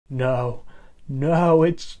No, no,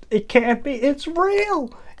 it can't be. It's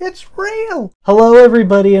real. It's real. Hello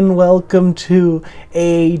everybody and welcome to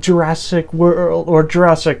a Jurassic World or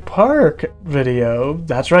Jurassic Park video.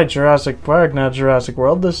 That's right, Jurassic Park, not Jurassic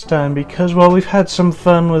World this time because, well, we've had some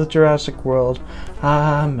fun with Jurassic World.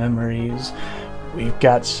 Ah, memories. We've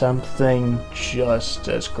got something just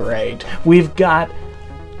as great. We've got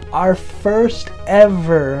our first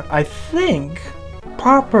ever, I think,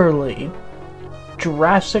 properly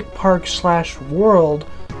Jurassic Park / World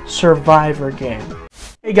Survivor game.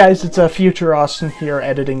 Hey guys, it's Future Austin here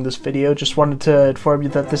editing this video. Just wanted to inform you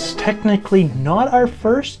that this is technically not our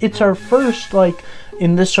first. It's our first, like,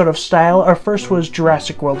 in this sort of style. Our first was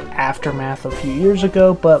Jurassic World Aftermath a few years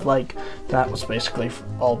ago, but, like, that was basically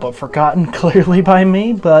all but forgotten clearly by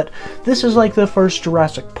me. But this is, like, the first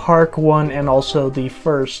Jurassic Park one and also the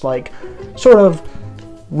first, like, sort of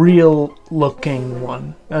real looking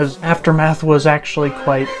one, as Aftermath was actually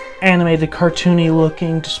quite animated, cartoony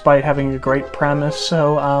looking despite having a great premise.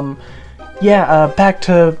 So yeah, back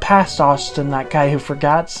to past Austin, that guy who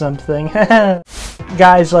forgot something.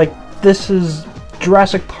 Guys, like, this is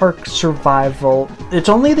Jurassic Park Survival. It's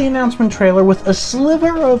only the announcement trailer with a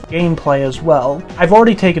sliver of gameplay as well. I've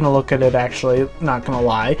already taken a look at it, actually, not gonna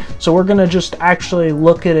lie. So we're gonna just actually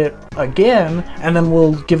look at it again, and then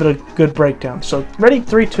we'll give it a good breakdown. So, ready?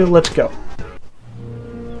 3, 2, let's go.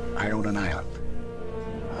 I own an island.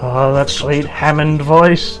 Oh, that sweet Hammond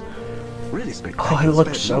voice. Really spectacular. Oh, it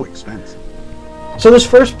looks so... So this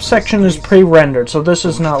first section is pre-rendered, so this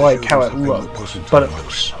is not like how it looks, but it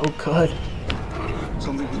looks so good.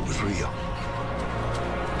 Something that was real.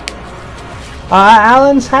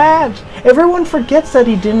 Alan's hat! Everyone forgets that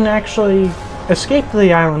he didn't actually escape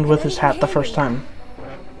the island with his hat the first time.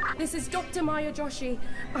 This is Dr. Maya Joshi.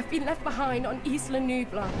 I've been left behind on Isla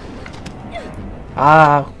Nublar.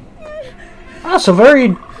 So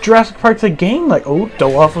very Jurassic Park the game like. Oh,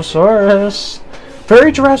 Dilophosaurus.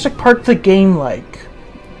 Very Jurassic Park the game like.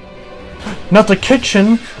 Not the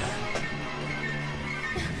kitchen.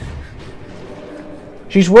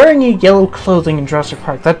 She's wearing yellow clothing in Jurassic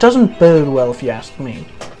Park. That doesn't bode well if you ask me.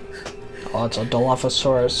 Oh, it's a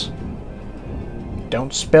Dilophosaurus.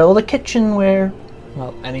 Don't spill the kitchenware.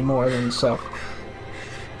 Well, any more than so.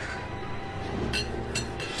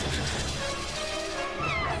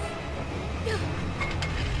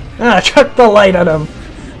 Chuck the light at him!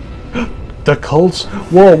 The Colts?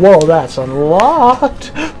 Whoa, whoa, that's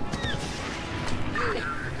unlocked!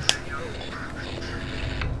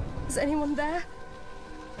 Is anyone there?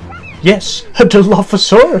 Yes, a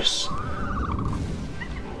Dilophosaurus!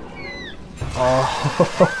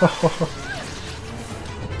 Oh.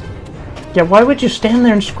 Yeah, why would you stand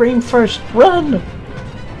there and scream first? Run!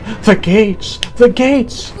 The gates! The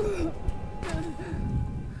gates!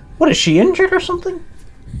 What, is she injured or something?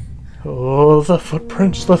 Oh, the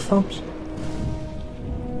footprints, the thumps.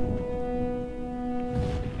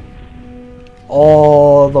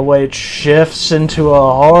 Oh, the way it shifts into a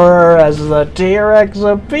horror as the T-Rex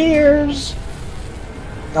appears.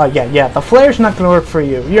 Oh, yeah, the flare's not gonna work for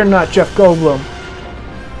you. You're not Jeff Goldblum.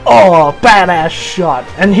 Oh, badass shot.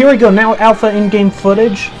 And here we go, now alpha in-game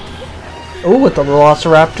footage. Oh, with the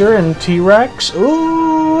Velociraptor and T-Rex.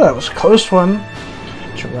 Ooh, that was a close one.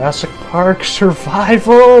 Jurassic Park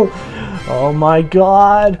Survival. Oh my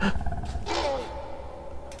god.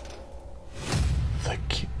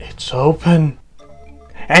 It's open.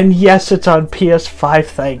 And yes, it's on PS5,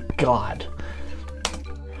 thank god.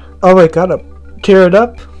 Oh, I gotta tear it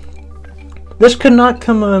up. This could not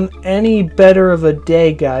come on any better of a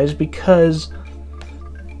day, guys, because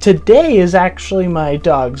today is actually my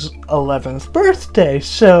dog's 11th birthday,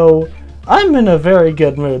 so I'm in a very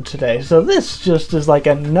good mood today. So this just is like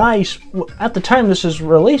a nice, at the time this is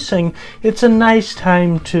releasing, it's a nice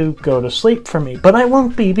time to go to sleep for me. But I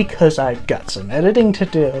won't be because I've got some editing to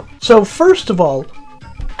do. So first of all,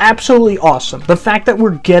 absolutely awesome. The fact that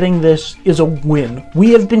we're getting this is a win.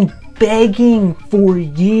 We have been begging for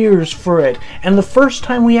years for it. And the first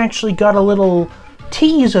time we actually got a little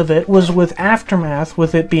tease of it was with Aftermath,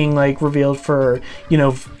 with it being like revealed for, you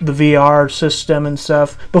know, the VR system and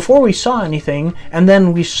stuff before we saw anything, and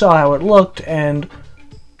then we saw how it looked, and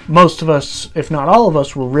most of us, if not all of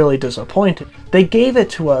us, were really disappointed. They gave it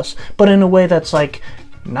to us, but in a way that's like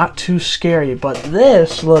not too scary. But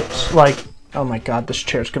this looks like, oh my god, this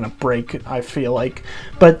chair's gonna break, I feel like.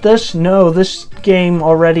 But this game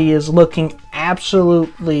already is looking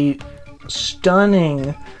absolutely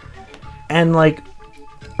stunning, and like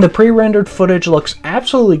the pre-rendered footage looks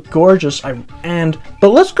absolutely gorgeous. But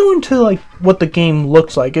let's go into like what the game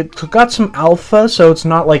looks like. It's got some alpha, so it's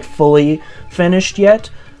not like fully finished yet.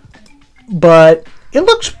 But it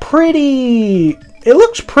looks pretty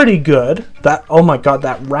good. That, oh my god,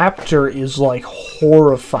 that raptor is like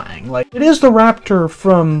horrifying. Like, it is the raptor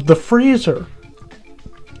from the freezer.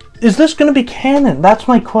 Is this going to be canon? That's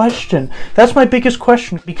my question. That's my biggest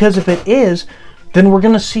question, because if it is, then we're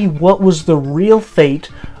going to see what was the real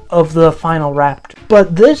fate of the final raptor.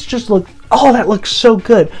 But this just looked, oh, that looks so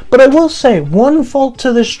good. But I will say, one fault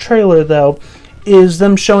to this trailer, though, is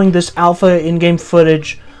them showing this alpha in-game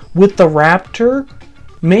footage with the raptor,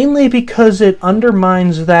 mainly because it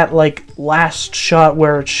undermines that, like, last shot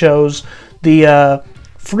where it shows the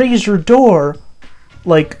freezer door,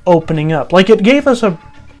 like, opening up. Like, it gave us a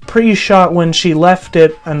pre-shot when she left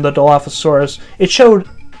it and the Dilophosaurus. It showed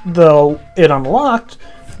it unlocked,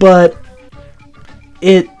 but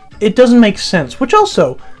it doesn't make sense. Which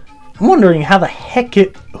also, I'm wondering how the heck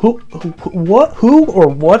who or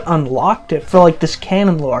what unlocked it for, like, this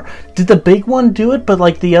canon lore. Did the big one do it, but,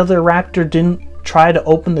 like, the other raptor didn't try to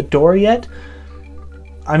open the door yet?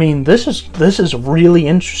 I mean, this is really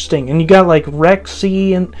interesting. And you got, like,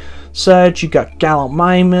 Rexy and such. You got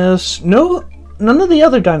Gallimimus. None of the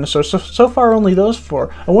other dinosaurs. So far, only those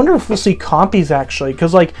four. I wonder if we'll see compies, actually,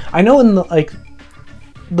 because, like, I know in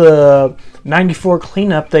the 94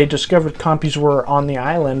 cleanup, they discovered compies were on the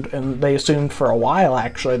island, and they assumed for a while,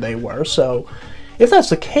 actually, they were. So, if that's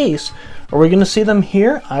the case, are we going to see them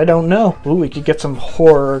here? I don't know. Ooh, we could get some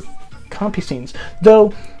horror compy scenes.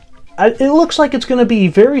 Though, it looks like it's going to be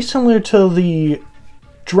very similar to the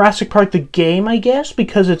Jurassic Park the game, I guess,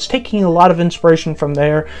 because it's taking a lot of inspiration from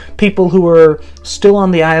there. People who were still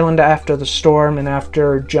on the island after the storm and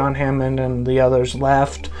after John Hammond and the others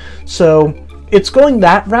left. So it's going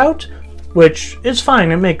that route, which is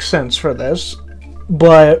fine. It makes sense for this.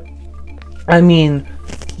 But, I mean,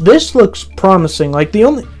 this looks promising. Like, the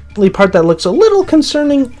only part that looks a little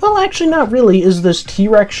concerning, well, actually not really, is this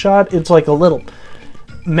T-Rex shot. It's, like, a little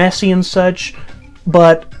messy and such.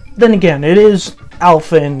 But then again, it is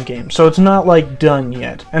alpha in-game, so it's not, like, done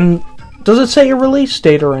yet. And does it say a release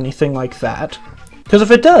date or anything like that? Because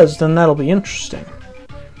if it does, then that'll be interesting.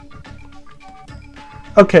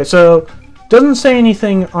 Okay, so doesn't say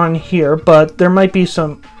anything on here, but there might be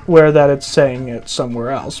somewhere that it's saying it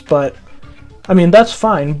somewhere else. But, I mean, that's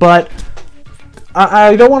fine, but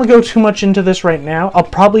I don't want to go too much into this right now. I'll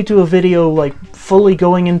probably do a video, like, fully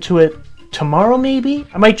going into it tomorrow, maybe?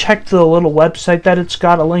 I might check the little website that it's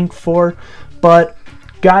got a link for. But,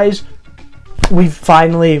 guys, we've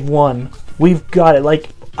finally won. We've got it. Like,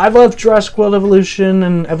 I love Jurassic World Evolution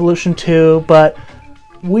and Evolution 2, but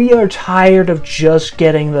we are tired of just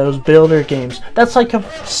getting those builder games. That's like a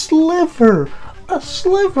sliver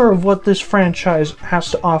of what this franchise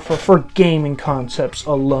has to offer for gaming concepts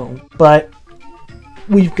alone. But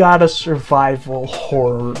we've got a survival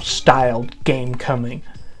horror-styled game coming.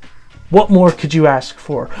 What more could you ask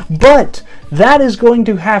for? But that is going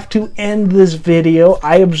to have to end this video.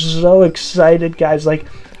 I am so excited, guys. Like,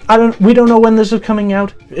 we don't know when this is coming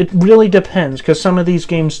out. It really depends, because some of these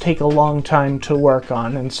games take a long time to work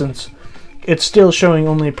on, and since it's still showing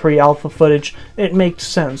only pre-alpha footage, it makes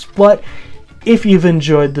sense. But if you've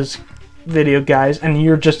enjoyed this video, guys, and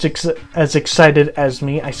you're just as excited as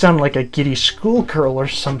me, I sound like a giddy schoolgirl or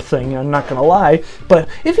something, I'm not gonna lie, but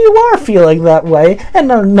if you are feeling that way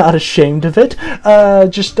and are not ashamed of it,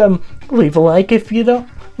 just leave a like if you don't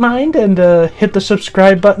mind, and hit the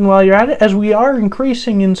subscribe button while you're at it, as we are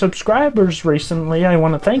increasing in subscribers recently. I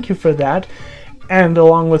want to thank you for that, and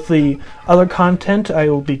along with the other content, I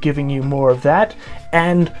will be giving you more of that.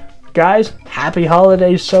 And guys, happy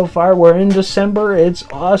holidays so far. We're in December. It's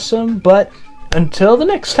awesome. But until the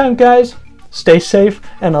next time, guys, stay safe,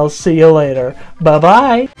 and I'll see you later.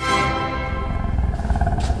 Bye-bye.